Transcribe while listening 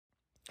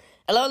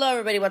Hello,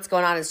 everybody. What's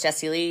going on? It's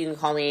Jessie Lee. You can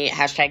call me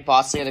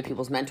 #Bossy, other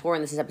people's mentor,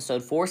 and this is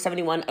episode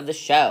 471 of the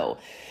show.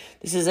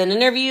 This is an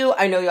interview.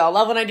 I know y'all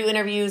love when I do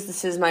interviews.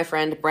 This is my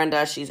friend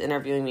Brenda. She's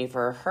interviewing me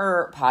for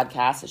her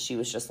podcast that she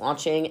was just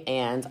launching,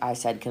 and I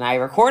said, can I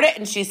record it?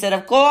 And she said,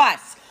 of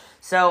course.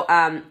 So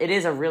it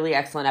is a really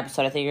excellent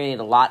episode. I think you're going to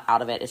get a lot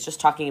out of it. It's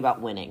just talking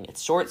about winning.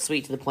 It's short,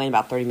 sweet, to the point,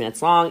 about 30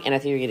 minutes long, and I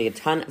think you're going to get a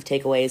ton of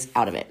takeaways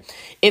out of it.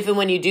 If and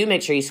when you do,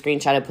 make sure you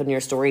screenshot it, put in your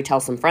story,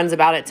 tell some friends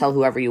about it, tell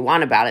whoever you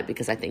want about it,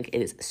 because I think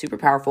it is super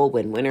powerful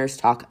when winners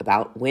talk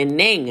about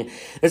winning.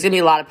 There's going to be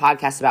a lot of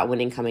podcasts about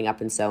winning coming up,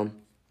 and so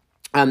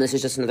this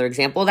is just another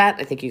example of that.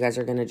 I think you guys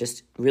are going to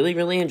just really,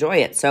 really enjoy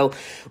it. So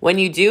when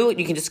you do,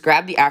 you can just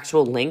grab the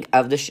actual link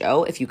of the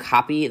show. If you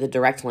copy the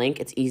direct link,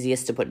 it's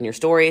easiest to put in your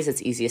stories.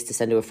 It's easiest to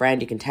send to a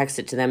friend. You can text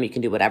it to them. You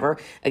can do whatever.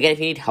 Again, if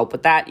you need help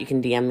with that, you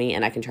can DM me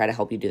and I can try to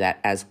help you do that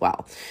as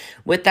well.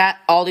 With that,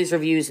 all these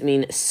reviews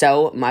mean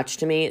so much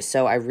to me.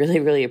 So I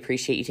really, really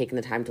appreciate you taking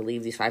the time to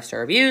leave these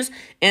 5-star reviews.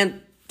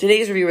 And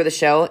today's reviewer of the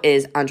show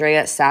is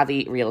Andrea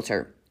Savvy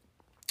Realtor.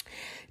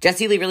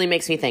 Jessie Lee really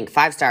makes me think.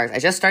 5 stars. I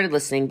just started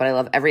listening, but I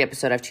love every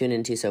episode I've tuned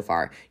into so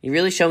far. You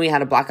really show me how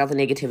to block out the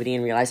negativity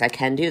and realize I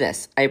can do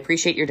this. I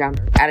appreciate your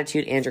down-to-earth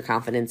attitude and your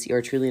confidence. You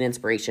are truly an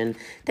inspiration.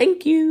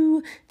 Thank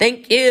you.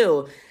 Thank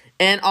you.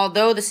 And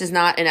although this is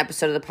not an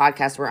episode of the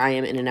podcast where I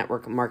am in a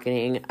network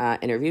marketing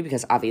interview,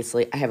 because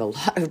obviously I have a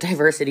lot of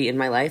diversity in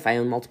my life. I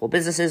own multiple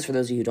businesses, for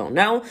those of you who don't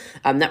know.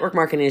 Network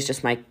marketing is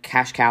just my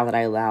cash cow that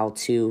I allow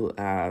to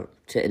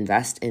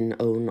invest and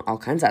own all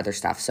kinds of other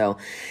stuff. So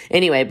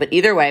anyway, but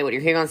either way, what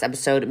you're hearing on this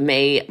episode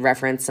may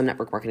reference some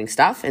network marketing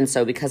stuff. And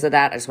so because of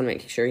that, I just want to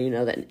make sure you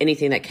know that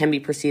anything that can be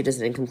perceived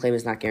as an income claim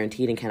is not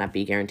guaranteed and cannot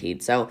be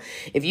guaranteed. So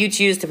if you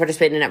choose to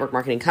participate in a network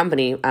marketing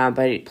company,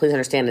 but please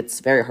understand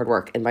it's very hard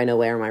work and by no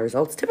way are my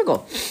results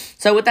typical.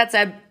 So with that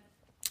said,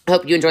 I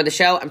hope you enjoyed the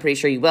show. I'm pretty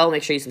sure you will.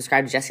 Make sure you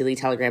subscribe to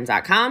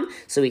JessieLeeTelegram.com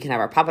so we can have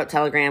our pop-up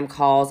Telegram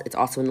calls. It's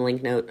also in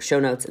the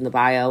show notes in the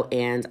bio.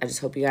 And I just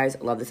hope you guys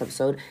love this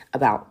episode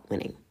about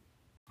winning.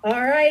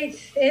 All right.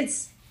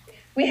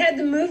 We had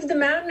to move the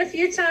mountain a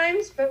few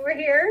times, but we're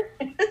here.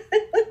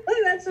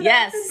 That's what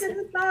happens.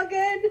 It's all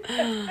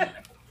good.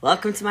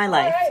 Welcome to my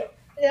life.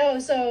 All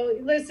right. So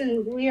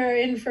listen, we are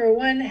in for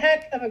one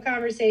heck of a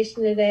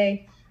conversation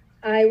today.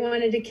 I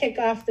wanted to kick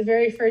off the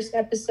very first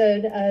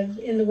episode of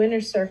In the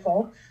Winner's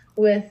Circle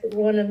with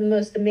one of the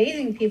most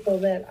amazing people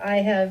that I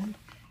have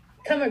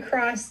come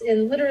across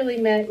and literally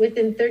met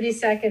within 30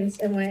 seconds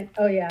and went,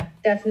 oh yeah,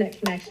 definite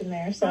connection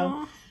there. So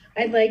Aww.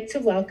 I'd like to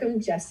welcome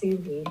Jessie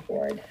Lee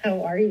Ford.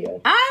 How are you?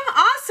 I'm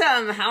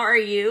awesome. How are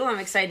you? I'm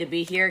excited to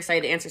be here,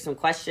 excited to answer some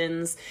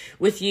questions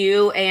with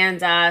you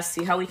and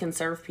see how we can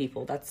serve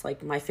people. That's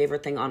like my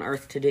favorite thing on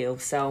earth to do.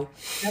 So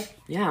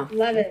yeah.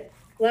 Love it.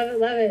 Love it.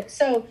 Love it.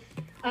 So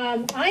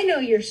I know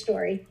your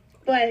story,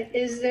 but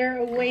is there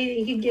a way that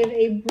you could give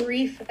a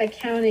brief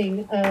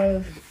accounting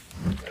of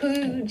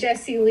who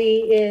Jessie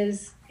Lee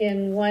is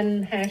in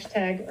one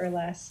hashtag or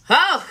less?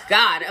 Oh,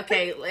 God.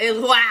 Okay.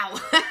 Wow.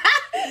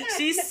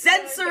 She's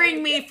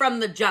censoring me from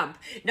the jump.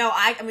 No,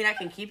 I mean, I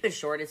can keep it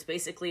short. It's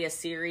basically a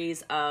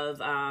series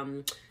of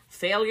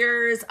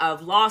failures,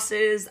 of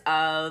losses,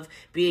 of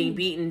being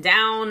beaten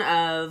down,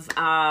 of,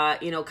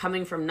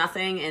 coming from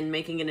nothing and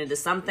making it into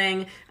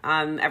something.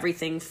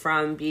 Everything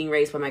from being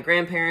raised by my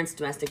grandparents,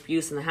 domestic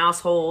abuse in the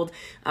household,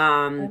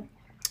 growing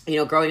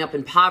up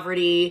in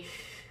poverty,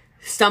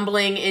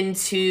 stumbling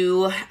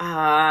into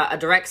a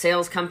direct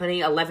sales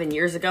company 11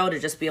 years ago to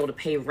just be able to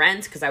pay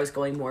rent because I was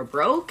going more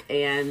broke.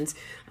 And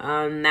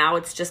now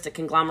it's just a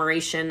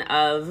conglomeration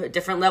of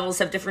different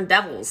levels of different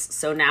devils.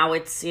 So now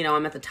it's,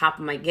 I'm at the top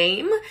of my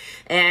game,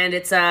 and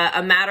it's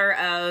a matter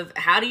of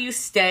how do you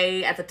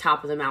stay at the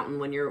top of the mountain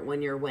when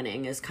you're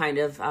winning is kind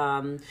of,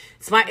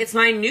 it's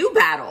my new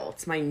battle.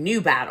 It's my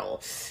new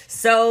battle.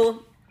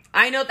 So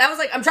I know that was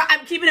like,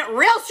 I'm keeping it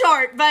real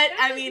short, but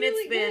I mean,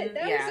 really it's been, good.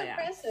 That was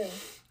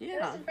impressive. Yeah.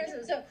 That's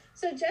impressive.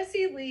 So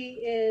Jessie Lee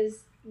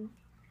is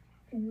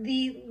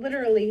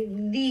literally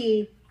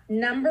the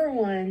number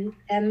one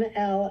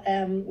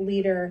MLM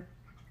leader,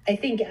 I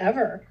think,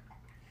 ever.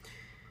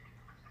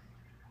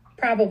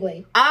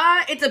 Probably.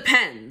 It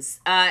depends.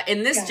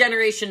 In this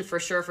generation, for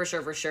sure.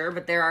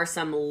 But there are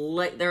some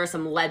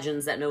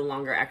legends that no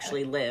longer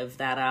actually live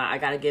that I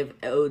got to give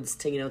odes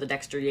to, the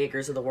Dexter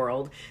Yeagers of the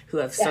world who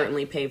have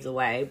certainly paved the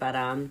way. But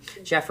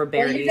Jeff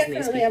Roberts and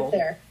these people. Up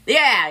there.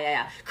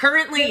 Yeah.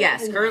 Currently,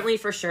 yes. Currently,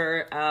 for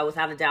sure,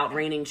 without a doubt,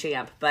 reigning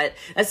champ. But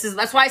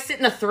that's why I sit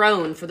in a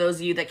throne. For those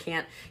of you that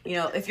can't,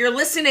 if you're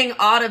listening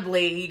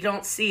audibly, you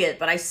don't see it.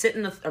 But I sit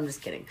in I'm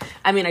just kidding.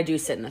 I mean, I do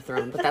sit in the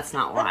throne, but that's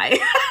not why.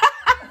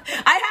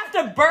 I have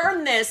to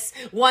burn this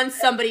once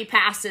somebody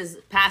passes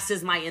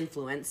my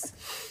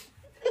influence.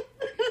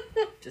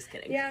 Just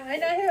kidding. Yeah,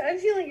 I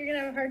feel like you're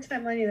gonna have a hard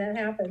time letting that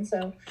happen.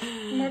 So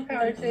more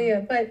power to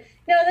you. But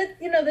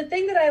the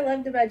thing that I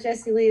loved about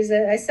Jessie Lee is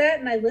that I sat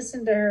and I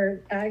listened to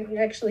her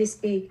actually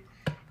speak,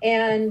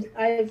 and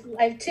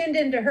I've tuned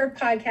into her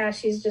podcast.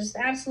 She's just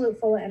absolute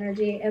full of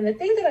energy. And the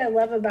thing that I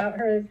love about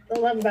her, I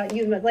love about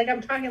you, like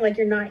I'm talking like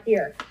you're not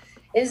here,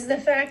 is the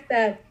fact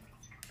that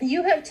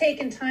you have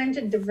taken time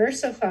to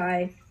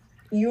diversify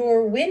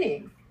your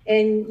winning,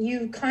 and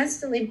you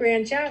constantly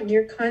branch out and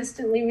you're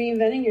constantly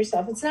reinventing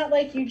yourself. It's not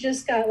like you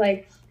just got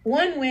like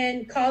one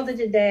win, called it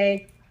a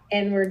day,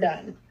 and we're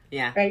done.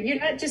 Yeah. Right. You're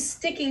not just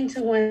sticking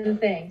to one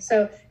thing.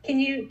 So can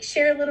you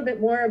share a little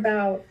bit more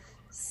about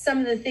some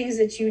of the things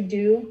that you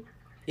do?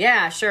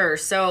 Yeah, sure.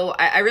 So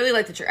I really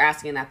like that you're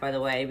asking that, by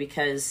the way,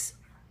 because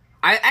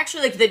I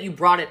actually like that you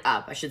brought it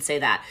up. I should say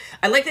that.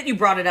 I like that you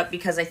brought it up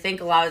because I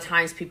think a lot of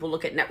times people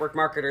look at network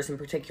marketers in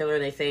particular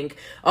and they think,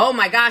 oh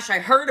my gosh, I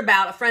heard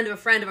about a friend of a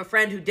friend of a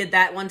friend who did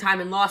that one time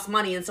and lost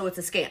money, and so it's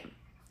a scam.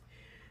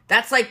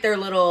 That's like their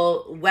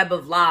little web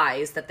of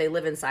lies that they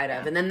live inside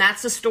of. And then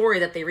that's the story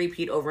that they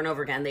repeat over and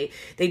over again.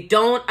 They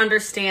don't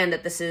understand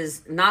that this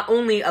is not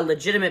only a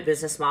legitimate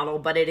business model,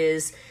 but it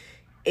is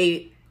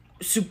a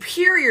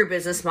superior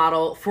business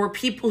model for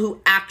people who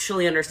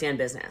actually understand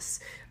business.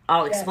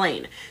 I'll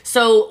explain.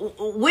 So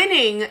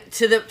winning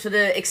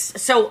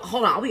so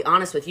hold on, I'll be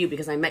honest with you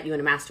because I met you in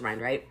a mastermind,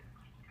 right?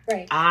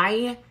 Right.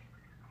 I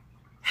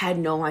had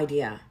no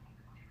idea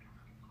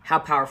how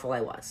powerful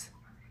I was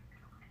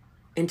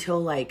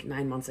until like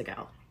 9 months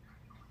ago.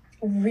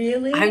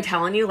 Really? I'm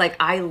telling you, like,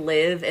 I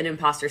live in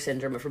imposter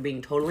syndrome, if we're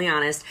being totally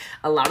honest.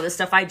 A lot of the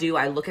stuff I do,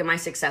 I look at my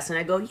success and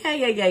I go,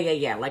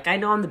 yeah. Like, I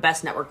know I'm the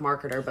best network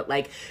marketer, but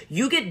like,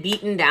 you get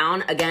beaten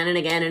down again and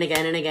again and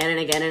again and again and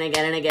again and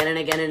again and again and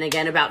again and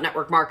again about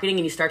network marketing,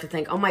 and you start to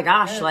think, oh my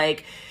gosh,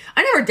 like,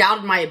 I never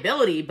doubted my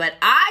ability, but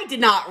I did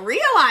not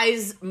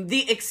realize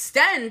the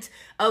extent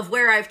of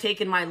where I've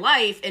taken my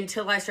life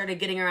until I started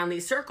getting around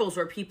these circles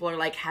where people are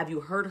like, have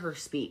you heard her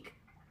speak?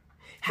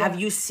 Have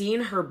you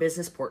seen her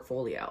business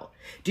portfolio?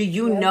 Do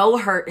you know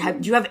her?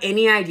 Do you have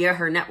any idea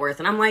her net worth?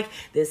 And I'm like,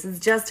 this is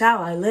just how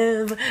I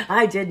live.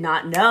 I did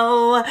not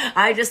know.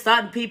 I just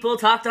thought people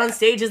talked on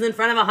stages in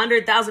front of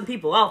 100,000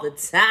 people all the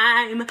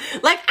time.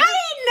 Like, I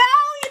didn't know,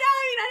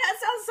 that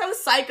sounds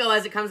so psycho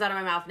as it comes out of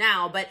my mouth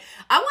now. But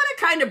I want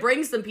to kind of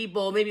bring some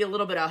people maybe a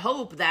little bit of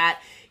hope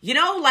that,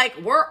 like,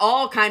 we're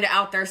all kind of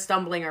out there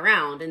stumbling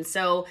around. And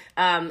so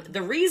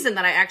the reason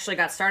that I actually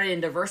got started in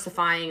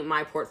diversifying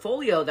my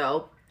portfolio,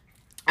 though,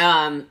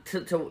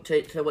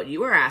 to what you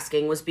were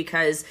asking, was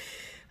because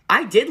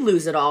I did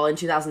lose it all in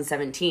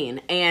 2017.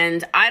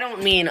 And I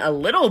don't mean a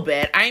little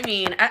bit. I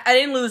mean, I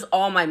didn't lose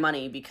all my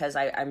money because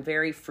I'm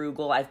very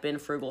frugal. I've been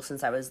frugal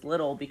since I was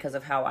little because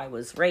of how I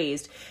was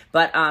raised.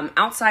 But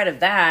outside of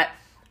that,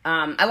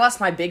 I lost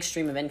my big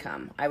stream of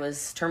income. I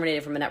was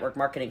terminated from a network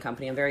marketing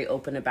company. I'm very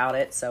open about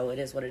it, so it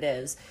is what it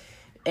is.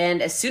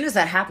 And as soon as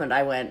that happened,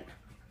 I went,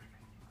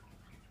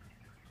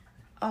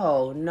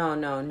 oh, no,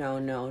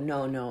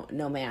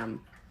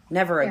 ma'am.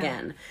 Never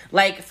again.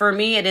 Like, for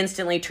me, it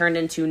instantly turned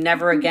into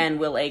never again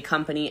will a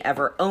company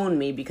ever own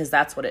me, because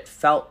that's what it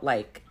felt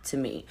like to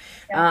me.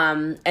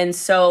 And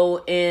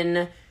so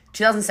in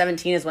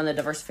 2017 is when the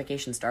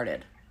diversification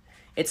started.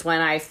 It's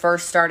when I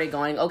first started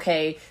going,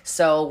 okay,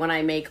 so when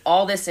I make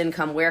all this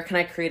income, where can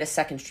I create a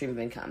second stream of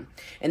income?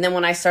 And then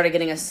when I started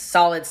getting a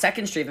solid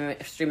second stream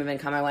of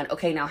income, I went,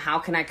 okay, now how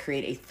can I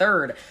create a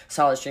third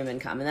solid stream of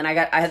income? And then I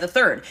had the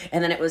third,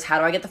 and then it was, how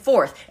do I get the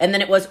fourth? And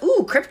then it was,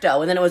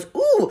 crypto. And then it was,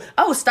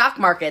 stock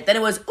market. Then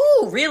it was,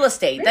 real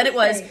estate. Then it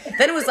was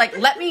like,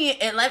 and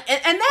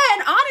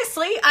then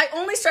honestly, I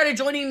only started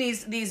joining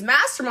these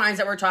masterminds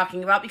that we're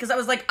talking about because I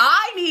was like,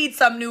 I need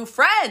some new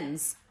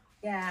friends.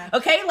 Yeah.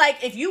 Okay,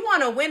 like, if you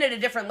want to win at a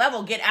different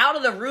level, get out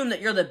of the room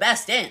that you're the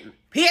best in,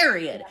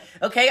 period.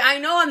 Okay, I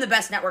know I'm the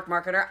best network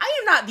marketer. I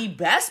am not the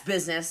best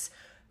business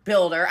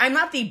builder. I'm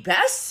not the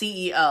best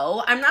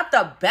CEO. I'm not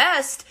the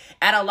best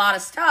at a lot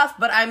of stuff,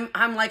 but I'm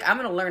going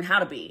to learn how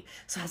to be.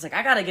 So I was like,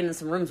 I got to get in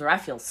some rooms where I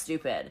feel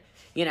stupid.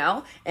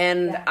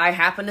 And I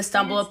happened to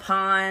stumble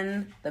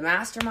upon the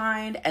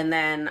mastermind, and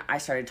then I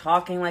started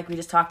talking like we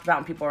just talked about,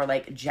 and people are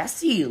like,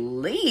 Jessie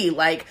Lee,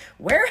 like,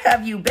 where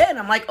have you been?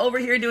 I'm like, over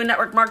here doing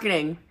network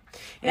marketing.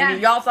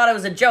 And y'all thought it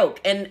was a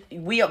joke. And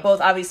we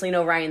both obviously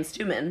know Ryan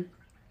Stewman,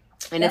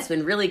 and it's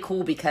been really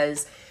cool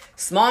because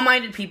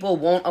small-minded people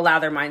won't allow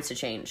their minds to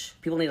change.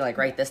 People need to, like,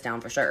 write this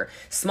down for sure.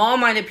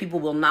 Small-minded people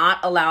will not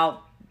allow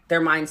their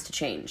minds to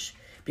change.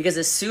 Because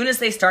as soon as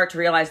they start to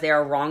realize they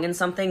are wrong in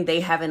something, they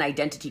have an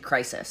identity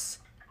crisis.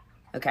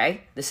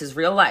 Okay? This is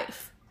real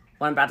life,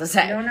 what I'm about to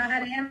say. You don't know how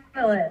to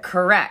handle it.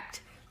 Correct.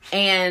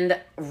 And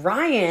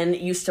Ryan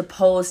used to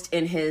post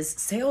in his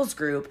sales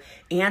group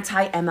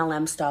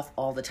anti-MLM stuff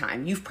all the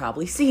time. You've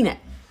probably seen it.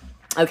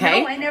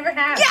 Okay? No, I never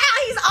have. Yeah,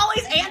 he's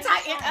always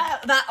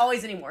not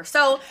always anymore.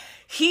 So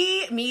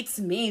he meets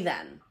me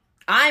then.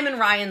 I'm in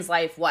Ryan's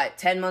life,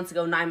 10 months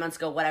ago, 9 months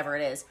ago, whatever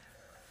it is.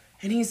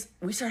 And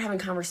we start having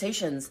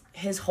conversations.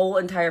 His whole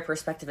entire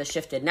perspective has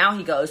shifted. Now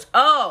he goes,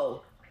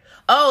 oh,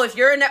 if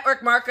you're a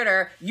network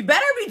marketer, you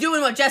better be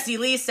doing what Jessie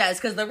Lee says,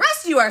 because the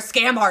rest of you are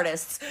scam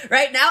artists,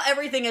 right? Now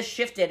everything has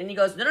shifted. And he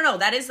goes, no,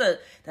 that is a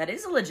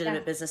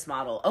legitimate business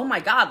model. Oh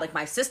my God, like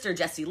my sister,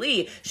 Jessie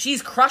Lee,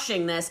 she's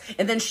crushing this.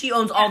 And then she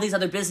owns all these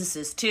other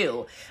businesses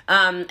too.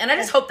 And I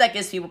just hope that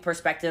gives people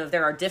perspective.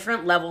 There are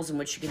different levels in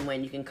which you can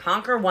win. You can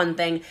conquer one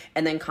thing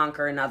and then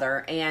conquer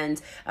another.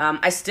 And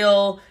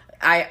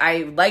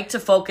I like to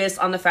focus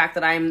on the fact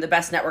that I'm the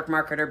best network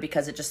marketer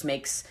because it just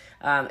makes,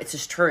 it's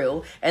just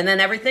true. And then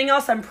everything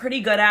else I'm pretty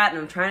good at, and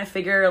I'm trying to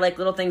figure like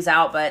little things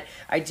out, but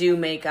I do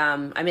make,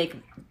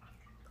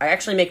 I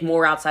actually make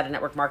more outside of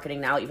network marketing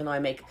now, even though I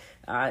make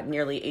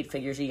nearly 8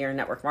 figures a year in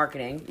network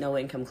marketing, no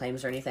income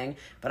claims or anything,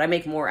 but I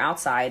make more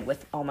outside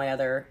with all my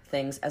other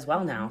things as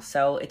well now.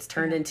 So it's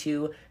turned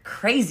into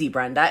crazy,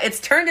 Brenda. It's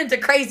turned into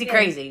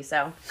crazy.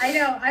 So I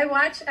know. I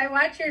watch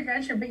your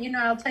adventure, but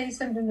I'll tell you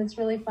something that's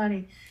really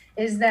funny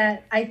is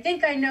that I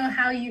think I know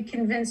how you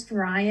convinced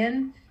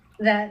Ryan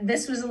that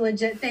this was a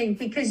legit thing,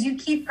 because you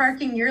keep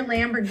parking your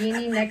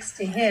Lamborghini next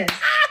to his.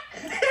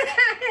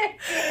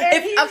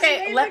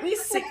 Let me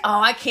see.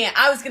 Oh, I can't.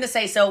 I was going to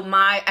say,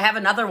 I have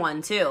another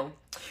one too.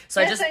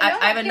 So yes, I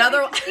have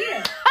another one.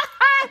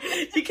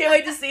 You can't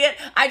wait to see it.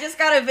 I just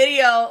got a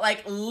video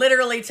like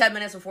literally 10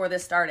 minutes before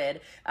this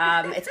started.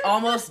 It's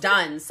almost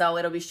done, so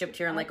it'll be shipped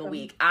here in like a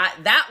week.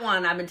 That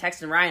one I've been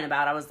texting Ryan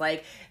about. I was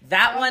like,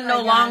 that one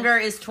no longer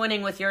is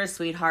twinning with yours,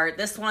 sweetheart.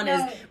 This one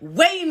is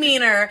way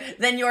meaner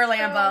than your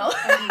Lambo.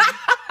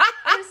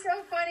 It was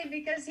so funny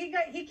because he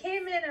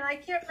came in, and I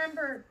can't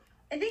remember.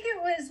 I think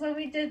it was when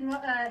we did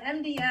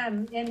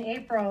MDM in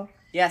April.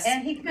 Yes.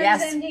 And he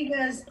comes in and he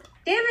goes,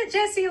 "Damn it,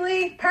 Jessie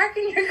Lee,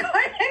 parking your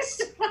car next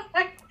to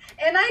mine."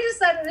 And I just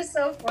thought it was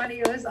so funny.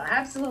 It was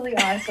absolutely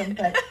awesome.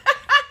 But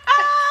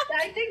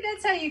I think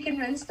that's how you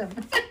convinced him.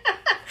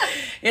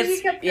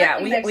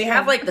 We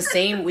have like the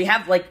same, we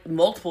have like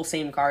multiple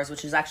same cars,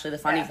 which is actually the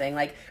funny thing,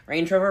 like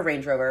Range Rover,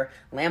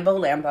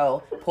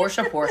 Lambo,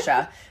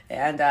 Porsche,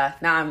 and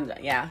now I'm,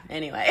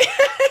 anyway.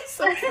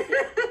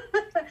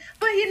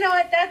 But you know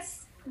what,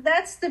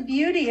 that's the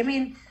beauty. I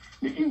mean,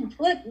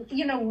 look,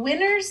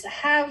 winners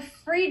have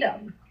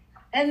freedom.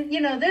 And,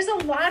 there's a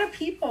lot of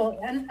people,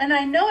 and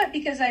I know it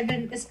because I've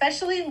been,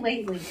 especially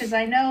lately, because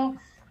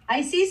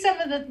I see some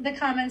of the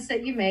comments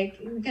that you make,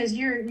 because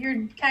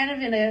you're kind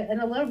of in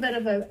a little bit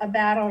of a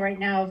battle right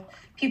now of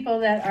people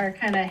that are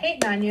kind of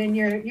hating on you, and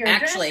you're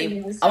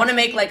actually, I want to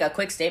make like a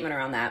quick statement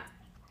around that.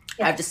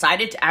 Yeah. I've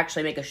decided to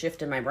actually make a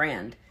shift in my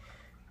brand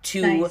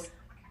to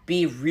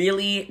be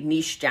really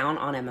niche down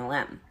on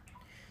MLM.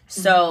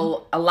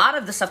 So a lot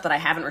of the stuff that I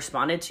haven't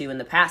responded to in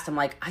the past, I'm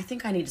like, I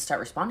think I need to start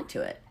responding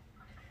to it.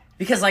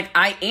 Because, like,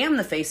 I am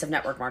the face of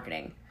network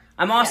marketing.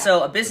 I'm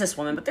also a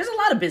businesswoman, but there's a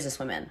lot of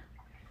businesswomen.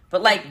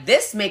 But, like,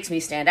 this makes me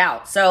stand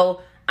out.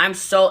 So, and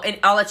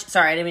I'll let you,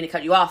 sorry, I didn't mean to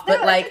cut you off. But,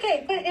 no, like,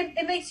 okay. But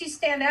it makes you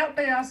stand out,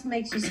 but it also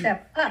makes you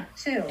step up,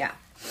 too. Yeah.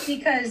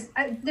 Because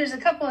there's a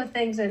couple of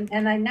things, and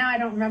now I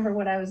don't remember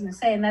what I was going to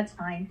say, and that's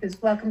fine, because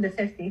welcome to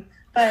 50.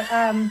 But,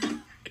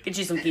 get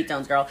you some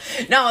ketones, girl.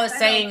 No, I was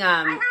saying,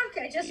 I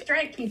just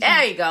drank ketones.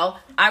 There you go.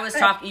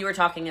 You were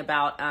talking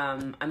about,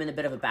 I'm in a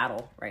bit of a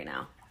battle right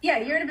now. Yeah,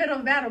 you're in a bit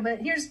of a battle, but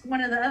here's one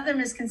of the other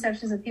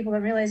misconceptions that people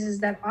don't realize is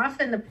that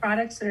often the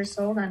products that are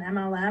sold on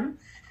MLM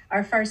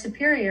are far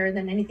superior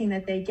than anything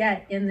that they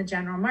get in the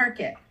general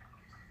market,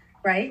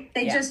 right?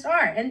 They just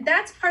are. And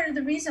that's part of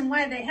the reason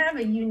why they have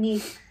a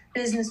unique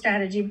business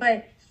strategy.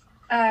 But,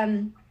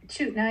 now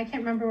I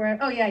can't remember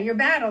your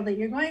battle that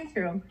you're going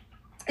through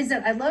is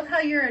that I love how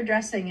you're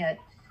addressing it,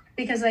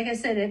 because like I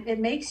said, it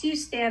makes you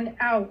stand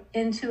out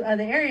into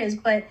other areas,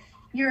 but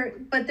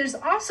there's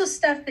also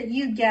stuff that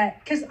you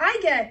get, because I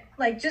get,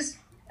 like, just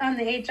on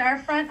the HR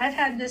front, I've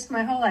had this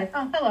my whole life.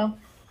 Oh, hello.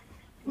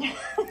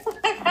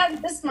 I've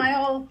had this my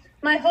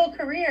whole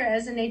career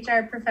as an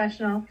HR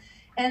professional.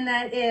 And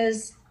that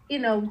is,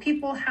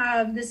 people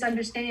have this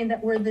understanding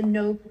that we're the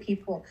no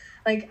people.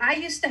 Like, I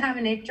used to have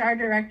an HR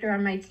director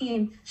on my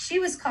team. She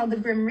was called the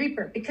Grim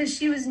Reaper because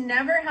she was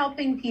never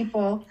helping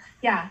people.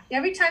 Yeah.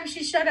 Every time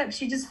she showed up,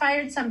 she just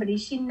fired somebody.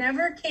 She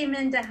never came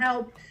in to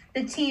help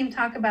the team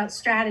talk about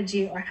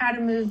strategy or how to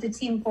move the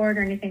team forward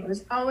or anything. It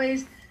was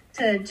always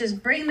to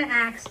just bring the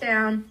axe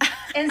down.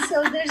 And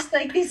so there's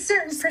like these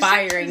certain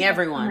inspiring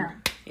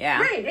everyone. Yeah.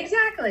 Right,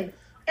 exactly.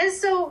 And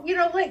so,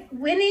 like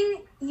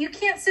winning, you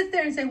can't sit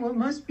there and say, well, it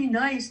must be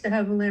nice to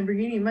have a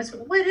Lamborghini.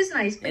 It is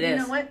nice, but you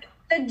know what?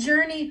 The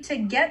journey to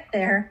get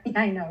there,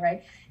 I know,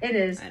 right? It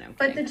is. I know,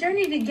 but the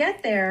journey to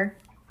get there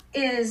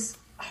is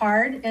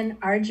hard and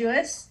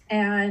arduous,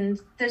 and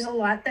there's a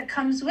lot that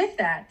comes with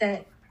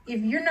that if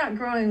you're not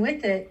growing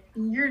with it,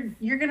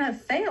 you're going to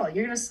fail.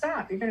 You're going to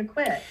stop. You're going to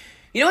quit.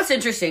 You know what's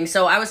interesting?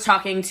 So I was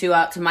talking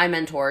to my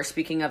mentor,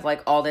 speaking of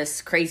like all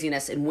this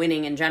craziness and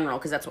winning in general,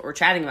 because that's what we're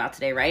chatting about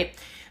today, right?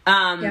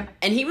 And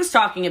he was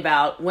talking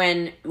about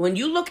when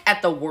you look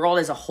at the world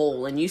as a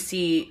whole and you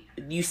see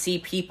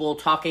people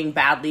talking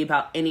badly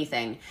about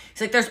anything, it's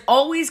like there's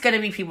always going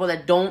to be people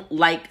that don't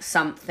like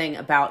something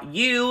about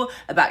you,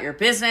 about your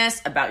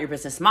business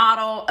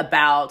model,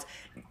 about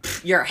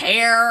your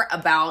hair,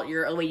 about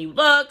the way you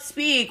look,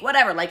 speak,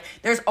 whatever. Like,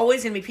 there's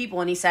always going to be people.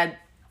 And he said,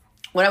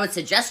 what I would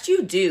suggest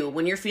you do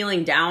when you're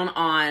feeling down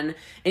on, and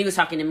he was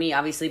talking to me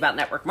obviously about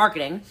network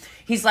marketing.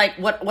 He's like,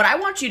 what I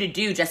want you to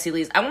do, Jessie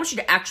Lee, is I want you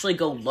to actually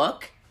go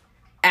look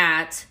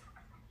at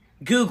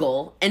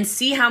Google and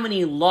see how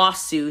many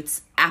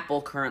lawsuits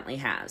Apple currently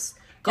has.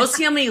 Go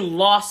see how many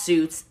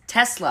lawsuits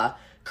Tesla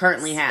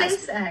currently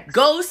has. SpaceX.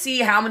 Go see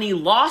how many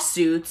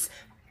lawsuits,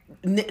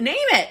 name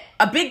it,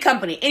 a big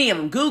company, any of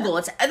them, Google,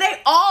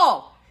 they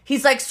all.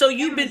 He's like, so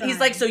you've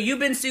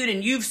been sued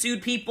and you've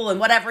sued people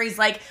and whatever. He's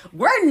like,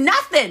 we're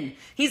nothing.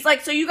 He's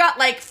like, so you got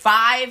like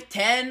 5,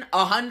 10,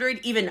 100,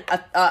 even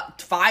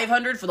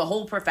 500 for the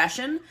whole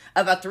profession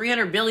of a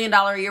 $300 billion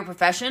a year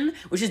profession,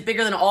 which is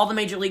bigger than all the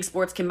major league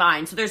sports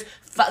combined. So there's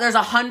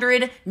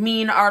 100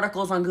 mean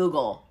articles on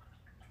Google.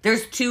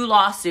 There's 2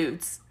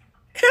 lawsuits.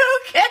 Who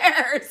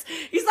cares?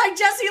 He's like,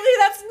 Jesse Lee,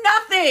 that's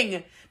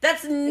nothing.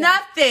 That's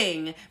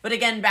nothing. But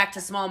again, back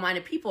to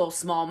small-minded people,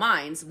 small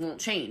minds won't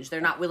change.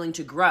 They're not willing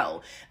to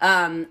grow.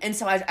 And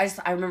so I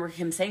remember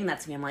him saying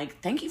that to me. I'm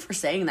like, thank you for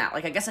saying that.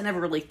 Like, I guess I never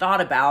really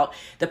thought about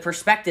the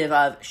perspective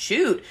of,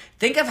 shoot,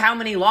 think of how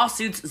many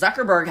lawsuits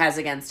Zuckerberg has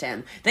against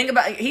him. Think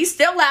about, he's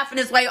still laughing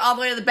his way all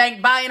the way to the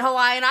bank buying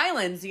Hawaiian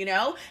Islands, you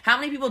know? How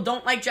many people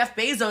don't like Jeff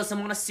Bezos and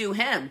want to sue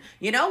him?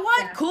 You know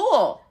what? Yeah.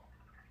 Cool.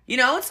 You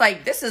know, it's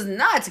like, this is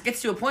nuts. It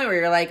gets to a point where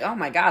you're like, oh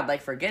my God,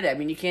 like, forget it. I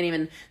mean, you can't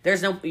even,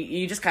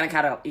 you just kind of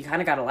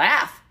gotta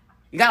laugh.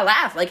 You gotta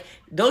laugh. Like,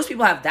 those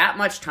people have that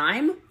much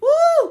time.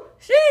 Woo!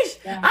 Sheesh!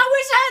 Yeah. I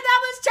wish I had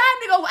that much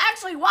time to go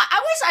actually watch. I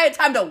wish I had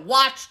time to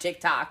watch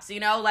TikToks, you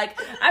know? Like,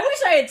 I wish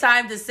I had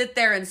time to sit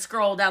there and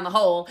scroll down the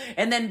hole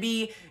and then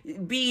be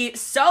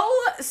so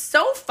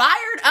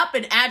fired up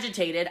and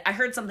agitated. I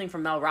heard something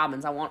from Mel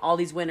Robbins. I want all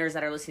these winners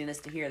that are listening to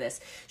this to hear this.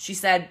 She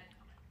said,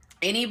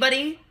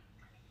 anybody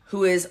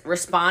who is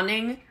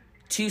responding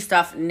to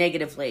stuff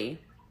negatively,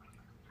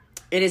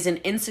 it is an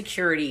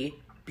insecurity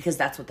because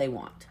that's what they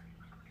want.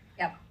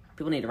 Yep.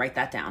 People need to write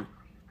that down.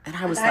 And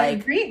I was I like,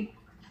 agree.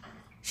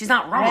 She's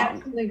not wrong. I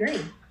absolutely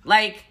agree.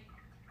 Like,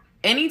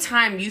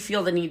 anytime you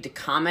feel the need to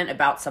comment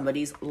about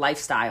somebody's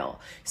lifestyle,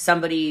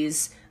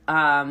 somebody's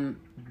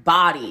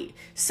body,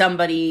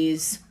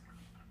 somebody's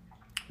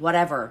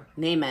whatever,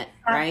 name it,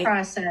 right?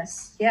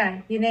 Process.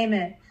 Yeah, you name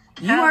it.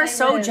 You are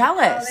so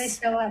jealous. How they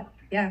show up.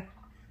 Yeah.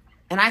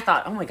 And I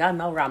thought, oh my God,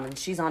 Mel Robbins,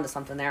 she's onto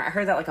something there. I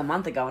heard that like a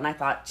month ago, and I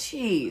thought,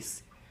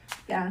 geez,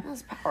 yeah, that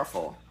was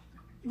powerful.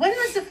 When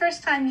was the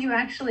first time you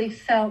actually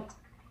felt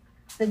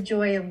the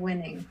joy of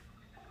winning?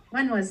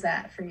 When was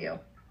that for you?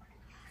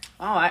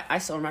 Oh, I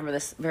still remember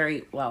this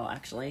very well,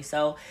 actually.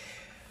 So,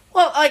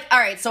 well, like, all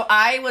right, so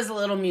I was a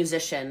little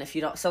musician,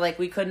 so like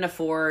we couldn't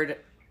afford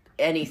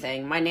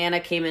anything. My Nana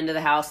came into the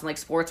house, and like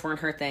sports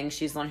weren't her thing.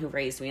 She's the one who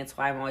raised me. That's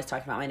why I'm always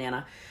talking about my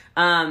Nana.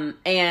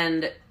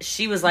 And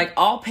she was like,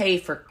 I'll pay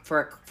for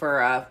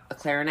a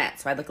clarinet.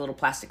 So I had like a little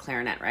plastic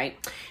clarinet, right?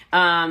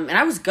 And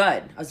I was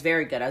good. I was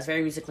very good. I was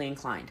very musically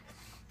inclined.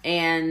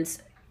 And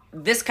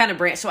this kind of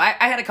branch, so I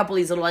had a couple of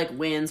these little like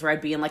wins where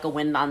I'd be in like a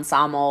wind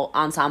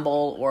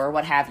ensemble or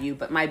what have you.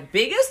 But my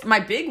big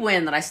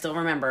win that I still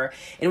remember, and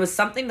it was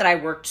something that I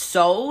worked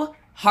so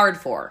hard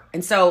for.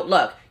 And so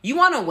look, you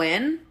want to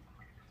win,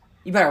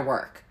 you better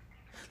work.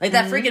 Like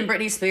that freaking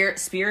Britney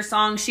Spears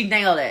song, she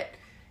nailed it.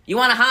 You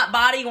want a hot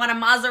body? You want a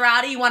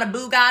Maserati? You want a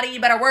Bugatti?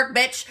 You better work,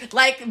 bitch.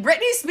 Like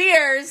Britney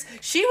Spears,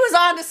 she was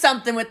onto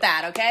something with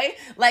that. Okay,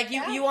 like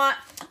you want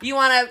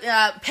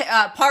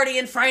a party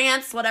in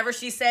France, whatever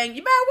she's saying.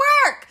 You better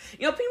work.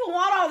 You know, people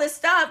want all this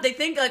stuff. They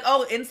think like,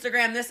 oh,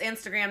 Instagram this,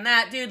 Instagram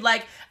that, dude.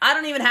 Like, I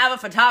don't even have a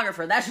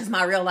photographer. That's just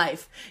my real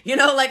life. You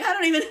know, like I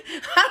don't know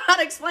how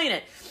to explain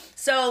it.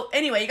 So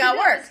anyway, you gotta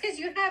work. It's because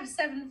you have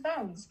 7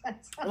 phones.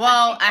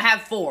 Well, I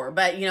have 4,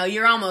 but you know,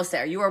 you're almost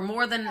there. You are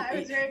more than. I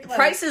was very close.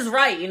 Price is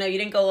right. You know, you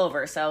didn't go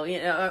over. So you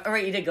know, or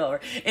you did go over.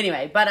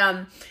 Anyway,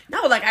 but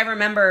no, like I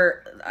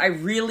remember, I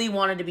really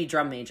wanted to be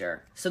drum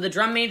major. So the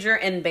drum major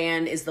in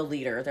band is the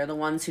leader. They're the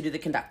ones who do the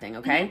conducting.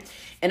 Okay,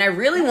 and I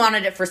really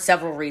wanted it for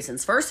several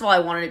reasons. First of all, I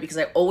wanted it because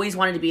I always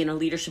wanted to be in a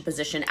leadership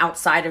position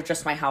outside of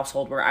just my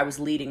household where I was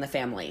leading the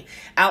family.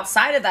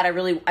 Outside of that,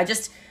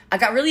 I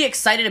got really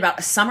excited about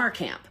a summer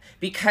camp.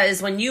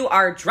 Because when you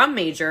are drum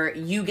major,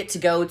 you get to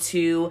go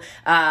to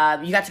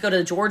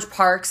the George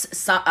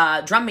Parks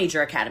Drum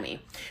Major Academy,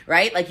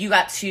 right? Like you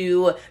got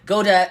to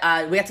go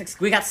to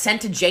we got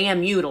sent to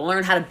JMU to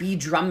learn how to be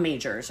drum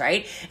majors,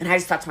 right? And I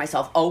just thought to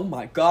myself, oh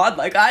my God,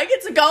 like I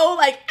get to go,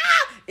 like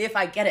if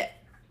I get it.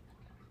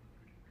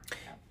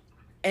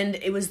 And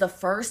it was the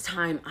first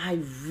time I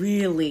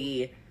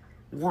really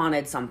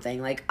wanted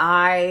something. Like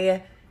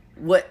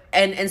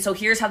and so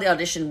here's how the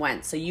audition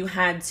went. So you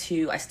had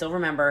to, I still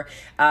remember,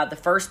 the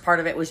first part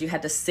of it was you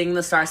had to sing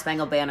the Star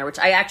Spangled Banner, which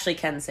I actually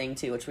can sing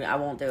too, which I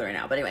won't do it right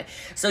now. But anyway,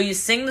 so you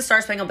sing the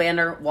Star Spangled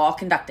Banner while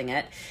conducting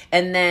it.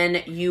 And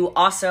then you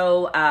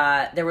also,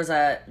 it was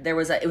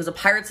a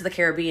Pirates of the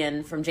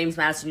Caribbean from James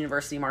Madison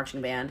University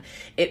marching band.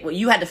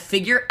 You had to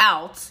figure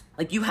out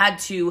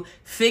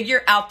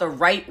the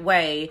right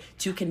way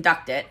to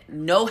conduct it.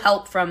 No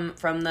help from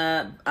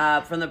the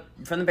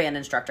band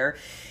instructor.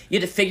 You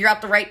had to figure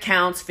out the right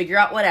counts, figure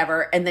out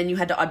whatever, and then you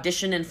had to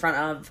audition in front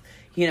of,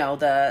 you know,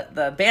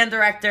 the band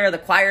director, the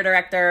choir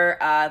director.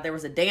 There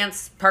was a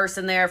dance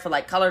person there for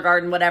like color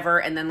guard and whatever,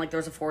 and then like there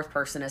was a 4th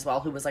person as well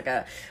who was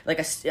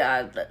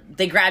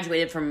they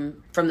graduated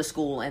from the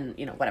school and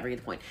you know whatever. You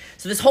get the point.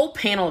 So this whole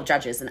panel of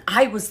judges, and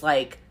I was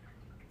like,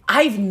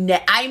 I've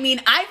never,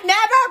 Brenda, I've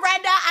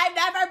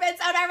never been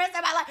so nervous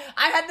in my life.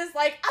 I had this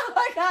like,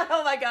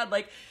 oh my God.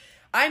 Like,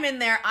 I'm in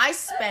there. I'm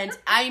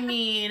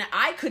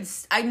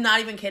not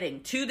even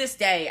kidding. To this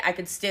day, I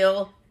could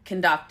still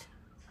conduct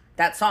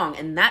that song.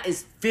 And that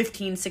is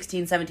 15,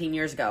 16, 17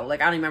 years ago.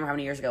 Like, I don't even remember how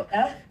many years ago.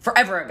 Yep.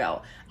 Forever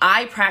ago.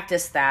 I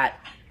practiced that.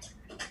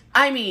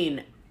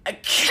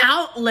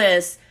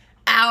 Countless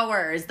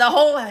hours. The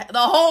whole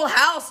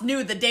house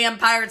knew the damn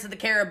Pirates of the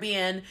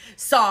Caribbean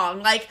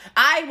song. Like,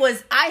 I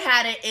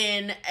had it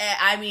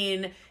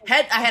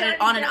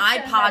on an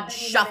iPod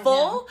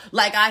shuffle.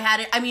 Like, I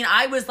had it,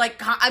 I was like,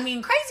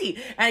 crazy.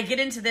 And I get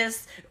into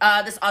this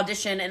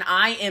audition and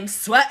I am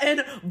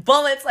sweating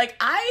bullets. Like,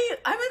 I'm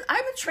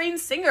a trained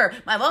singer.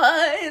 My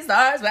voice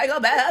starts to go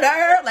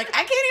better. Like,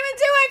 I can't even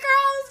do it, girl.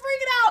 I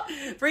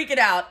was freaking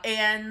out.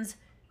 And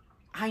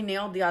I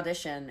nailed the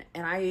audition.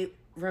 And I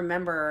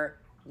remember,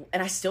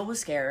 and I still was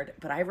scared,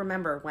 but I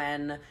remember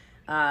when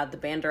the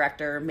band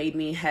director made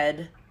me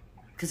head,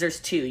 because there's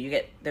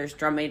two, there's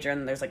drum major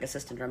and there's like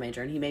assistant drum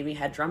major, and he made me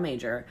head drum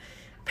major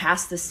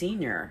past the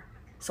senior.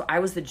 So I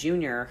was the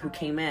junior who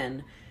came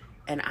in,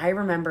 and I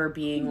remember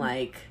being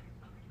like,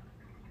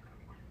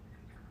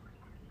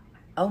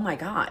 oh my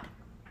God,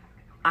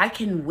 I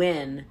can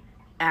win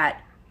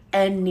at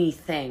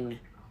anything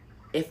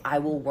if I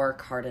will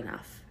work hard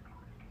enough.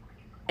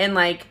 And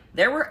like,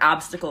 there were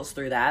obstacles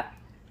through that.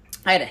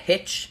 I had a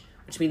hitch,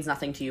 which means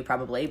nothing to you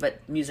probably, but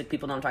music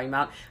people know what I'm talking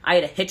about. I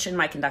had a hitch in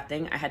my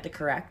conducting. I had to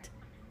correct.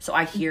 So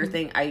I hear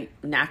I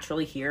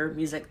naturally hear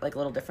music like a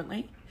little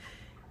differently.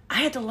 I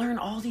had to learn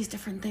all these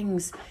different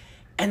things.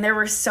 And there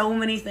were so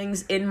many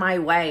things in my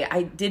way.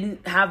 I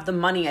didn't have the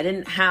money. I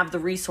didn't have the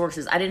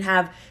resources. I didn't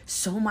have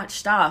so much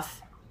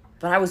stuff,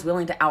 but I was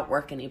willing to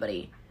outwork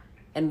anybody.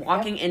 And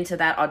walking into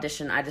that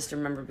audition, I just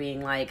remember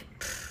being like,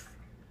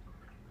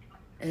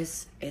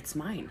 it's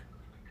mine.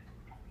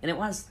 And it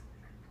was.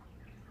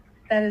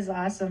 That is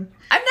awesome.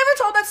 I've never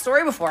told that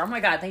story before. Oh my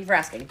God, thank you for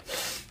asking.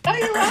 Oh,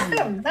 you're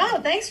welcome. No,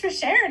 thanks for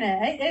sharing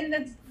it.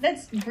 And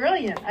that's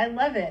brilliant. I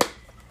love it.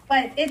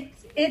 But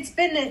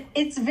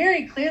it's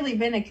very clearly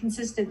been a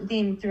consistent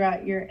theme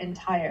throughout your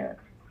entire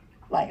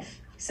life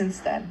since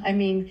then. I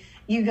mean,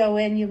 you go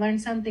in, you learn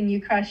something,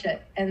 you crush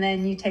it, and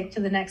then you take to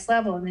the next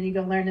level, and then you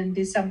go learn and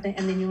do something,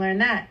 and then you learn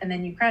that, and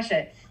then you crush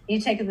it. You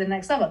take it to the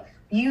next level.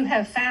 You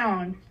have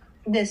found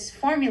this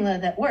formula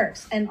that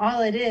works, and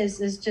all it is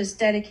just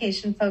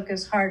dedication,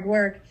 focus, hard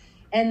work,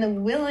 and the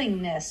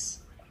willingness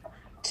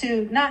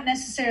to not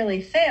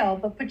necessarily fail,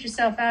 but put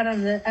yourself out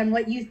on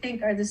what you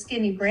think are the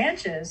skinny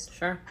branches.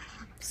 Sure.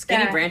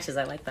 Skinny branches,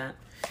 I like that.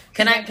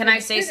 Can I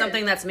say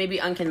something that's maybe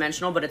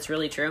unconventional, but it's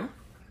really true?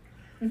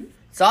 Mm-hmm.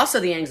 It's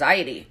also the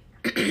anxiety.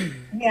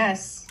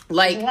 Yes.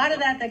 Like, there's a lot of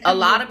that a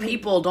lot of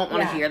people don't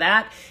want to hear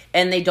that,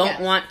 and they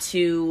don't want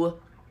to.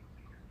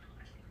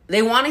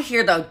 They want to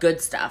hear the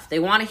good stuff. They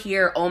want to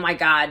hear, oh my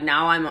God,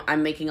 now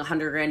I'm making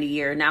 $100,000 a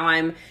year. Now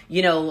I'm,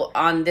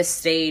 on this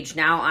stage.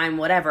 Now I'm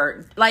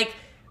whatever. Like,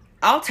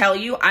 I'll tell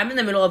you, I'm in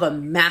the middle of a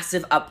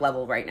massive up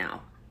level right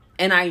now.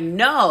 And I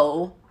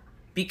know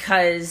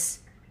because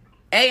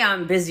A,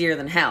 I'm busier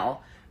than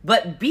hell,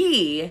 but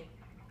B,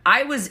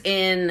 I was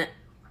in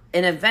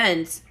an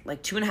event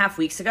like 2.5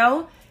 weeks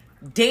ago,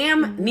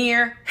 damn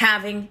near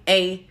having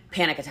a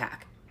panic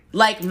attack.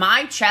 Like,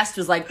 my chest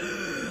was like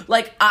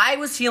I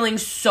was feeling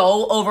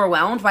so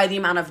overwhelmed by the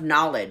amount of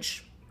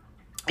knowledge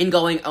and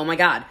going, oh my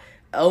God,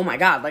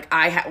 like,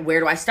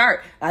 where do I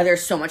start?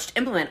 There's so much to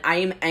implement.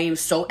 I am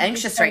so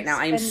anxious right now.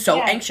 I am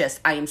so anxious.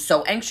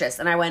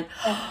 And I went,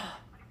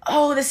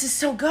 oh, this is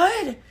so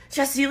good.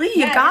 Jessie Lee,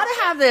 you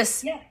gotta have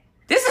this. Yeah.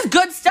 This is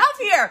good stuff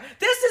here.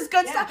 This is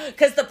good stuff.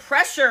 Because the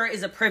pressure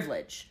is a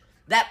privilege.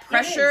 That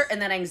pressure and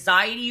that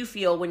anxiety you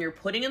feel when you're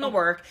putting in the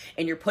work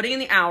and you're putting in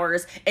the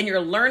hours and you're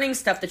learning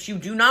stuff that you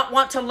do not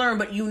want to learn,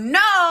 but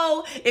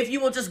if you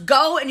will just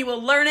go and you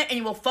will learn it and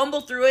you will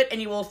fumble through it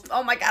and you will,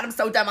 oh my God, I'm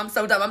so dumb. Oh,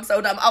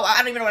 I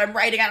don't even know what I'm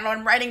writing. I don't know what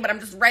I'm writing, but I'm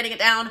just writing it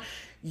down.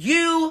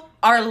 You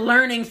are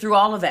learning through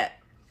all of it.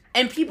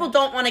 And people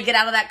don't want to get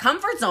out of that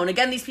comfort zone.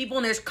 Again, these people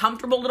in their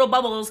comfortable little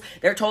bubbles,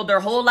 they're told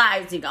their whole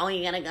lives, you go and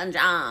you get a good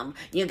job.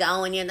 You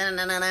go and you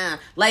na-na-na-na.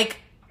 Like,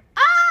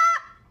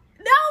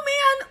 no,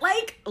 man,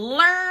 like,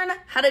 learn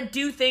how to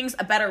do things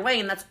a better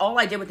way. And that's all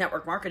I did with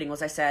network marketing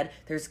was I said,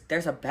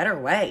 there's a better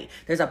way.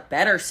 There's a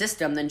better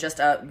system than just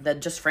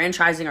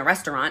franchising a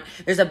restaurant.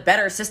 There's a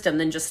better system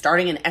than just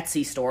starting an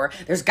Etsy store.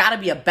 There's got to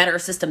be a better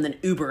system than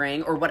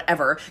Ubering or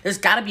whatever. There's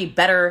got to be a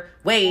better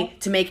way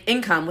to make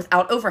income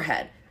without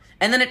overhead.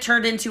 And then it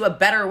turned into a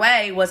better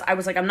way I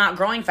was like, I'm not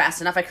growing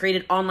fast enough. I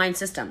created online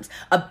systems.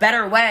 A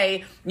better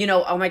way,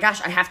 oh my gosh,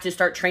 I have to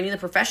start training the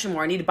profession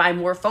more. I need to buy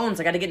more phones.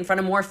 I got to get in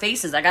front of more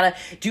faces. I got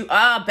to do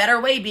a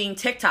better way being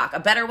TikTok, a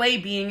better way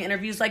being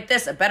interviews like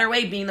this, a better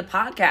way being the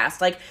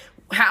podcast. Like,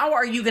 how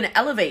are you going to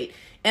elevate?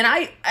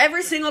 And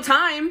every single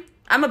time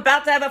I'm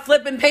about to have a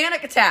flipping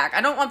panic attack.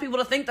 I don't want people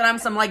to think that I'm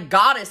some, like,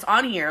 goddess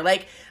on here.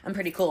 Like, I'm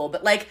pretty cool,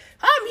 but, like,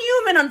 I'm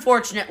human,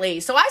 unfortunately.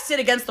 So I sit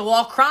against the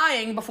wall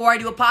crying before I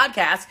do a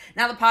podcast.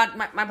 Now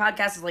my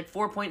podcast is, like,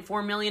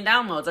 4.4 million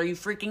downloads. Are you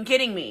freaking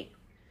kidding me?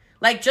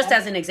 Like, just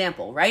as an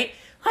example, right?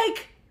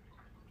 Like,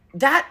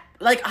 that,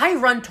 like, I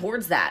run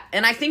towards that.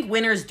 And I think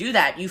winners do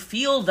that. You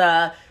feel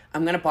the,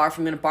 I'm going to barf,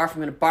 I'm going to barf,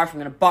 I'm going to barf, I'm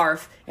going to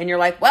barf. And you're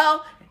like,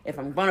 well, if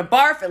I'm going to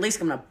barf, at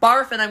least I'm going to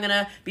barf and I'm going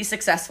to be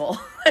successful.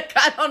 Like,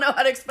 I don't know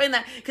how to explain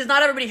that because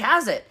not everybody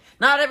has it.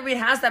 Not everybody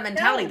has that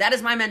mentality. No. That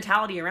is my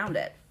mentality around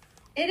it.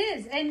 It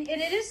is. And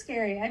it is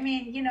scary. I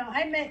mean, you know,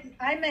 I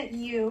met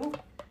you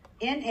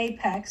in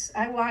Apex.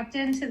 I walked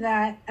into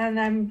that and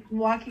I'm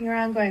walking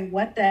around going,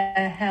 what the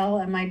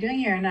hell am I doing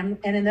here?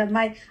 And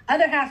my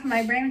other half of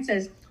my brain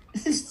says,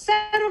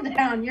 settle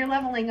down. You're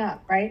leveling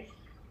up, right?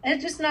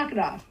 And just knock it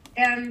off.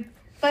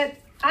 But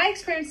I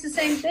experienced the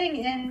same thing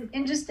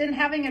in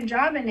having a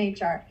job in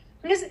HR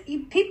because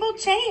people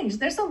change.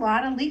 There's a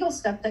lot of legal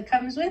stuff that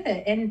comes with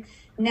it. And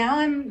now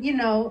I'm, you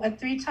know, a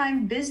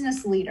 3-time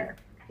business leader.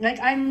 Like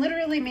I'm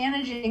literally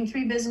managing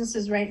 3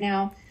 businesses right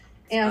now.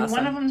 And awesome.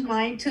 One of them's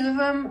mine. 2 of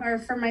them are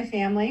for my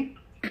family.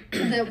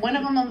 One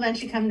of them will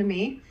eventually come to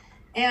me.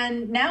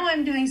 And now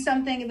I'm doing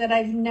something that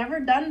I've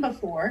never done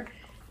before.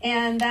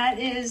 And that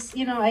is,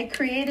 you know, I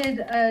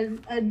created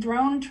a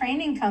drone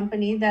training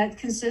company that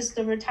consists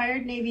of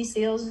retired Navy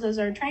SEALs as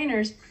our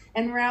trainers,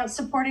 and we're out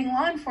supporting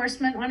law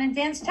enforcement on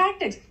advanced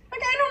tactics.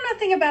 Like, I know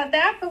nothing about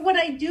that, but what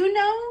I do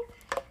know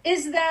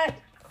is that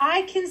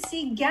I can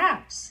see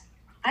gaps.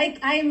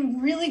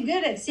 I'm really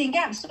good at seeing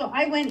gaps. So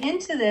I went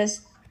into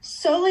this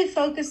solely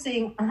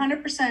focusing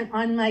 100%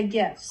 on my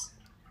gifts.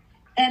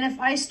 And if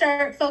I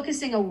start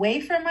focusing away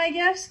from my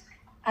gifts,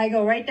 I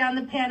go right down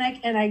the panic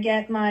and I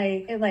get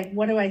my, like,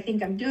 what do I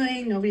think I'm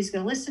doing? Nobody's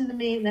going to listen to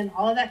me. And then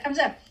all of that comes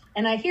up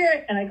and I hear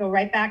it and I go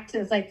right back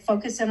to, like,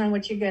 focus in on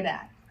what you're good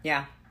at.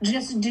 Yeah.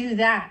 Just do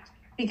that.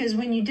 Because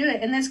when you do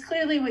it, and that's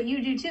clearly what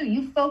you do too,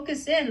 you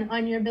focus in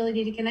on your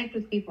ability to connect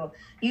with people.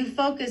 You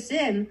focus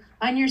in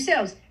on your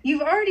sales.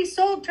 You've already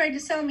tried to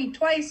sell me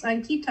twice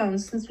on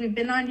ketones since we've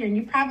been on here and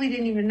you probably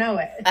didn't even know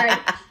it. Right?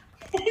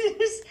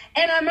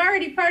 And I'm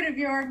already part of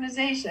your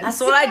organization. That's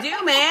what I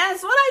do, man.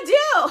 That's what I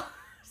do.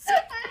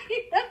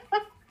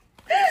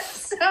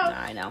 So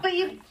I know.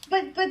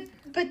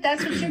 But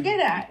that's what you're good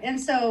at. And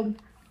so,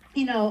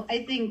 you know,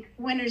 I think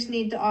winners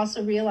need to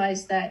also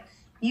realize that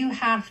you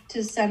have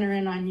to center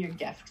in on your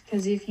gift,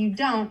 because if you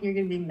don't, you're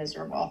going to be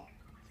miserable.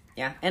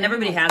 Yeah. And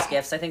everybody has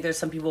gifts. I think there's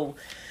some people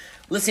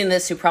listening to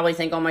this who probably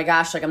think, oh my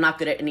gosh, like I'm not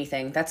good at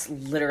anything. That's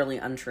literally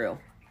untrue.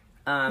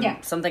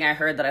 Something I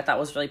heard that I thought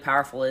was really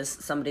powerful is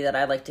somebody that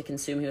I like to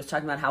consume. He was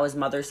talking about how his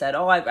mother said,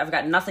 oh, I've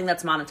got nothing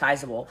that's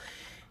monetizable.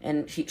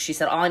 And she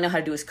said, all I know how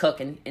to do is cook.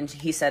 And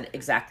he said,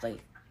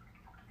 exactly.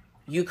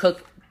 You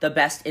cook the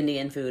best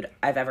Indian food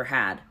I've ever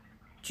had.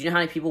 Do you know how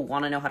many people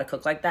want to know how to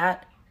cook like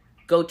that?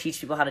 Go teach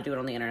people how to do it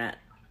on the internet.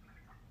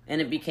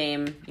 And it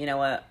became, you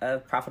know,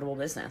 a profitable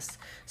business.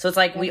 So it's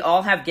like we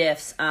all have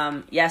gifts.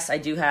 Yes, I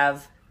do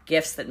have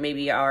gifts that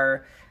maybe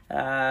are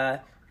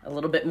a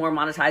little bit more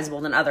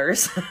monetizable than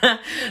others.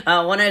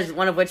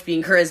 One of which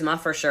being charisma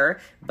for sure.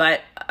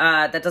 But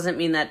that doesn't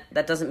mean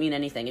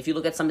anything. If you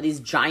look at some of these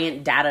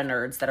giant data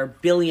nerds that are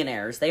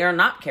billionaires, they are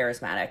not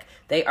charismatic.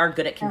 They are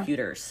good at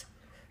computers.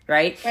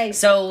 Right?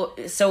 So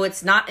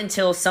it's not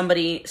until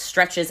somebody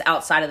stretches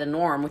outside of the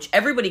norm, which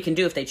everybody can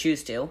do if they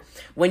choose to.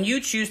 When you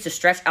choose to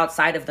stretch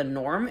outside of the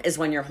norm is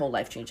when your whole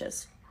life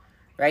changes.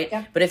 Right?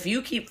 Yeah. But if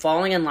you keep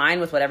falling in line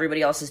with what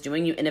everybody else is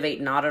doing, you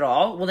innovate not at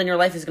all, well, then your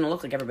life is going to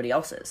look like everybody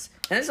else's.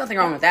 And there's nothing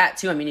wrong with that,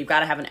 too. I mean, you've got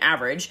to have an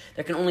average.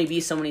 There can only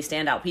be so many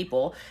standout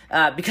people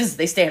because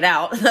they stand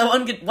out. The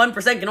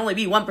 1% can only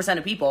be 1%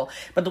 of people.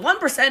 But the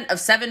 1% of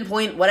 7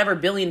 point whatever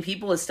billion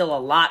people is still a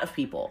lot of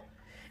people.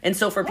 And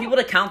so for people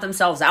to count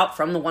themselves out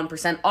from the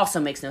 1%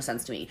 also makes no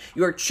sense to me.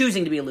 You're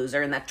choosing to be a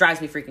loser, and that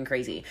drives me freaking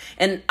crazy.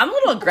 And I'm a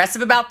little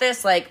aggressive about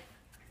this. Like,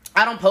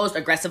 I don't post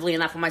aggressively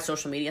enough on my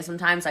social media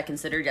sometimes. I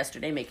considered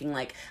yesterday making,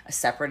 like, a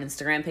separate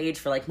Instagram page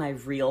for, like, my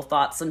real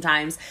thoughts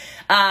sometimes.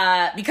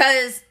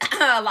 Because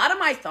a lot of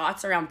my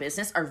thoughts around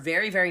business are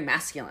very, very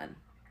masculine.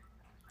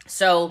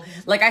 So,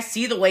 like, I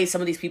see the way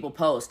some of these people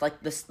post,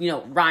 like this, you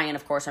know, Ryan,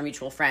 of course, our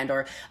mutual friend,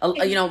 or,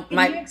 you know,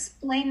 Can you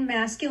explain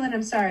masculine?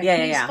 I'm sorry. Yeah,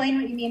 Can you explain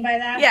what you mean by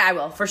that? Yeah, I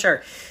will, for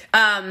sure.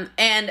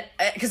 And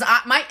because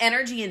my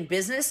energy in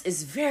business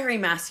is very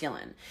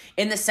masculine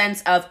in the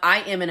sense of I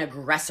am an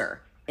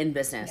aggressor in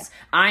business.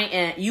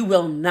 Yeah. You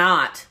will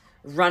not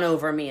run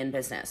over me in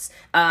business.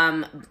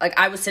 Like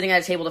I was sitting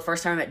at a table the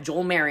first time I met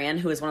Joel Marion,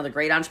 who is one of the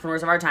great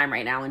entrepreneurs of our time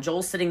right now. And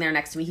Joel's sitting there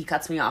next to me. He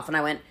cuts me off and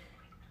I went,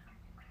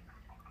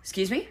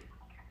 excuse me?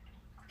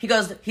 He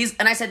goes,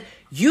 and I said,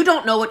 you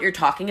don't know what you're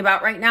talking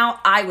about right now.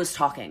 I was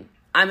talking.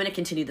 I'm going to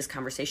continue this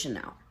conversation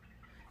now.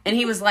 And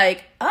he was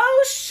like,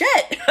 oh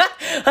shit.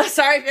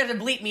 Sorry if you have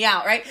to bleep me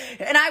out, right?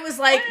 And I was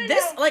like,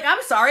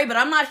 I'm sorry, but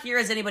I'm not here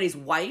as anybody's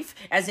wife,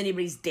 as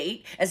anybody's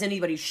date, as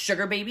anybody's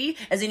sugar baby,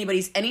 as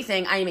anybody's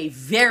anything. I am a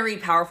very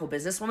powerful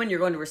businesswoman. You're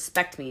going to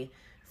respect me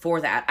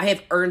for that. I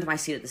have earned my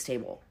seat at this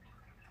table.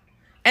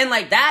 And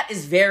like that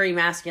is very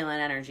masculine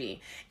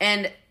energy.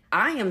 And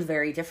I am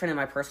very different in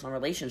my personal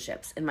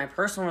relationships. In my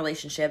personal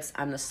relationships,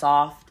 I'm the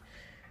soft,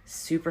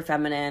 super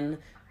feminine,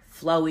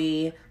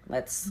 flowy,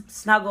 let's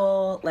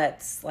snuggle,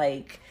 let's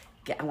like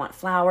I want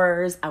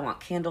flowers, I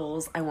want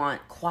candles, I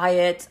want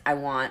quiet, I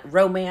want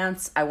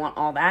romance, I want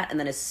all that. And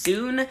then as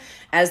soon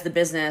as the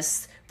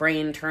business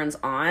brain turns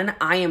on,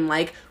 I am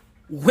like,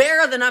 where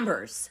are the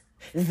numbers?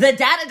 The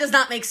data does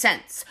not make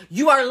sense.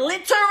 You are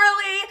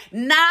literally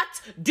not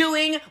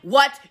doing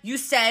what you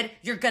said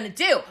you're gonna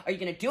do. Are you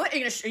gonna do it? Are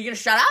you gonna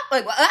shut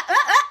up?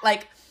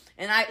 Like,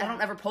 and I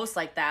don't ever post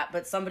like that,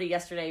 but somebody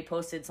yesterday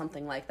posted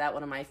something like that.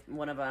 One of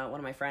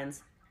my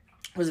friends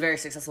was a very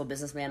successful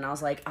businessman, and I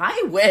was like,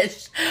 I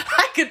wish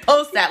I could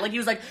post that. Like, he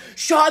was like,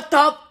 shut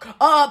up,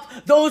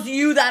 those of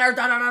you that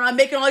are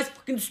making all these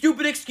fucking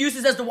stupid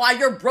excuses as to why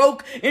you're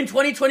broke in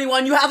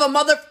 2021, you have a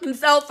motherfucking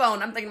cell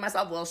phone. I'm thinking to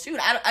myself, well, shoot,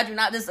 I do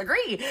not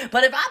disagree,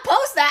 but if I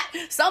post that,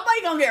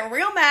 somebody gonna get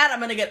real mad. I'm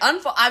gonna get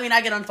unfollowed. I mean,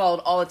 I get unfollowed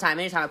all the time,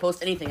 anytime I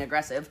post anything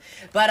aggressive,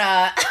 but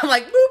I'm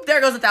like, boop,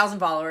 there goes 1,000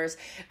 followers,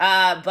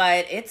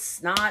 but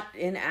it's not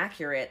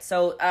inaccurate.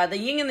 So the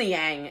yin and the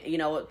yang, you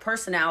know,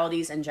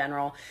 personalities in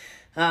general,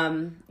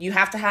 you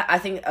have to have, I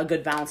think a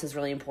good balance is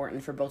really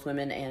important for both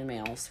women and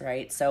males,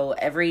 right? So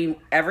every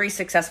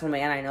successful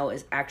man I know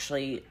is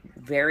actually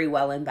very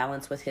well in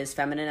balance with his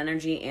feminine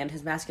energy and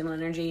his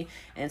masculine energy.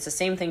 And it's the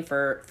same thing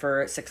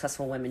for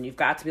successful women. You've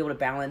got to be able to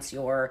balance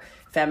your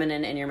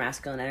feminine and your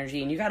masculine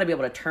energy, and you got to be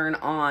able to turn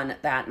on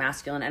that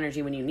masculine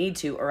energy when you need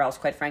to, or else,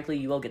 quite frankly,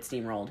 you will get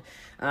steamrolled.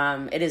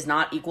 It is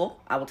not equal,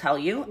 I will tell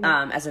you.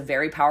 As a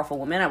very powerful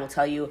woman, I will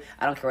tell you,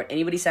 I don't care what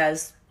anybody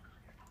says,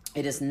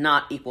 it is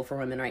not equal for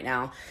women right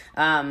now.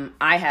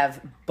 I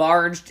have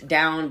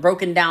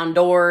broken down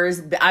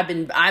doors.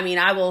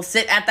 I will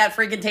sit at that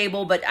freaking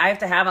table, but I have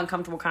to have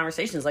uncomfortable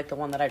conversations like the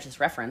one that I just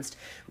referenced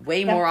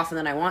way more often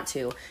than I want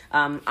to.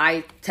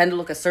 I tend to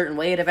look a certain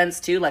way at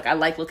events too. Like, I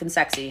like looking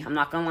sexy. I'm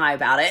not going to lie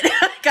about it.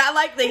 I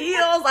like the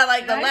heels. I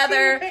like the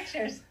leather.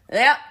 Pictures.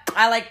 Yep,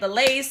 I like the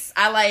lace.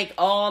 I like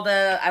all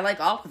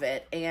of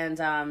it, and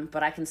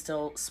but I can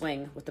still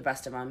swing with the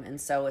best of them, and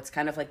so it's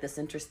kind of like this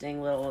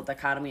interesting little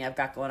dichotomy I've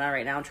got going on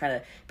right now. I'm trying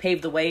to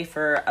pave the way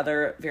for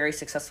other very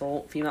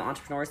successful female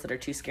entrepreneurs that are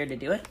too scared to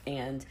do it,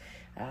 and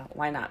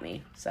why not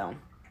me? So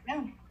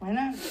yeah, why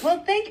not?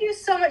 Well, thank you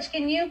so much.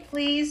 Can you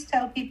please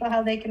tell people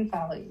how they can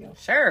follow you?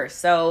 Sure.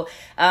 So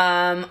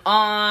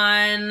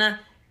on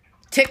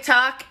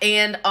TikTok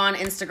and on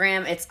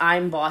Instagram, it's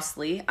I'm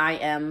Bosslee. I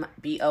am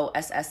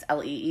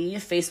BOSSLEE.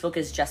 Facebook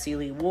is Jessie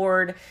Lee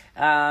Ward.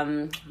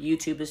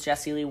 YouTube is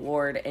Jessie Lee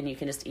Ward, and you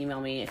can just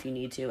email me if you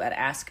need to at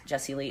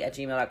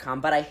askjessielee@gmail.com.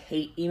 But I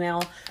hate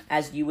email,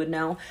 as you would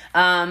know.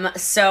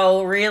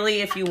 So really,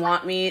 if you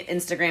want me,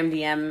 Instagram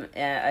DM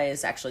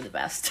is actually the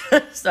best.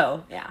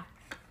 So yeah.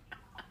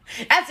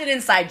 That's an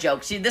inside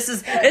joke. This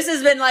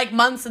has been like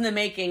months in the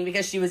making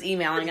because she was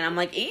emailing, and I'm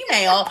like,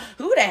 email?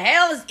 Who the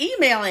hell is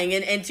emailing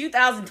in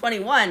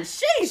 2021?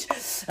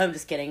 Sheesh. I'm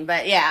just kidding,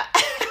 but yeah.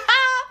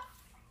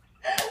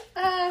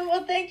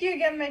 Well, thank you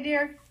again, my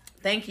dear.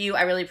 Thank you.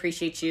 I really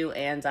appreciate you,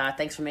 and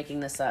thanks for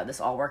making this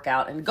all work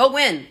out. And go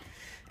win.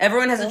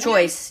 Everyone has a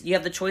choice. You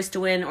have the choice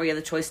to win, or you have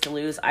the choice to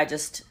lose. I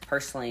just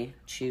personally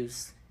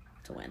choose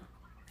to win.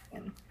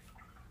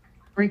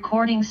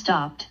 Recording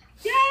stopped.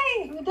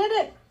 Yay! We did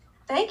it.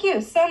 Thank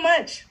you so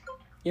much.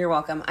 You're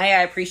welcome.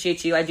 I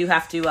appreciate you. I do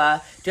have to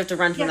run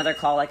to another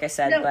call, like I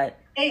said. No, but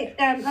hey,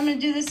 I'm going to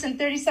do this in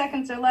 30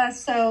 seconds or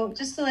less. So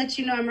just to let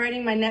you know, I'm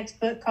writing my next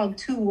book called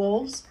Two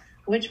Wolves.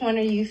 Which one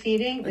are you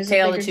feeding? The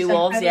Tale of the Two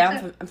Wolves.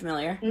 Yeah, I'm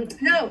familiar.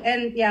 No,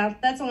 and yeah,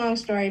 that's a long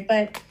story.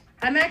 But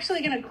I'm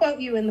actually going to quote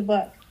you in the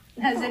book.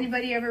 Has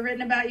anybody ever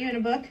written about you in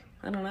a book?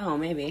 I don't know.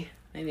 Maybe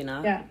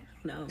not. Yeah.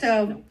 No.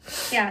 So,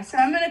 yeah, so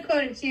I'm going to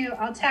quote it to you.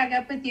 I'll tag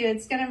up with you.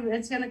 It's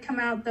gonna come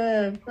out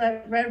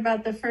right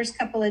about the first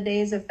couple of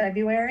days of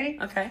February.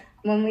 Okay.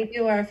 When we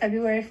do our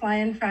February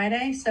Fly-In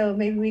Friday. So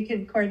maybe we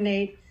could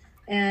coordinate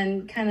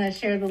and kind of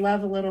share the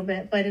love a little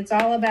bit. But it's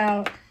all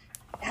about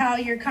how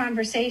your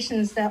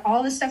conversations,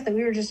 all the stuff that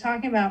we were just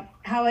talking about,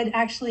 how it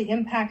actually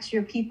impacts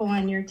your people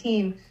on your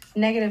team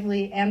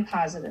negatively and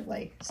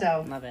positively.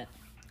 So love it.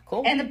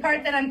 Cool. And the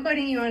part that I'm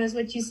quoting you on is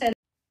what you said.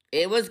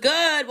 It was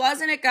good,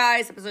 wasn't it,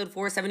 guys? Episode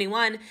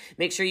 471.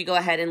 Make sure you go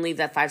ahead and leave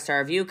that 5-star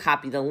review.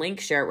 Copy the link.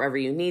 Share it wherever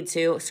you need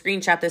to.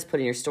 Screenshot this. Put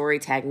in your story.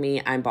 Tag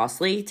me. I'm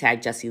Bosslee.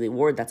 Tag Jessie Lee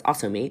Ward. That's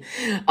also me.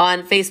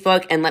 On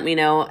Facebook. And let me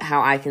know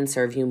how I can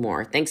serve you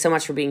more. Thanks so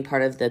much for being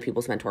part of the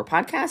People's Mentor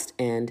podcast.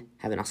 And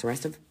have an awesome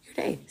rest of your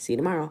day. See you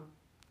tomorrow.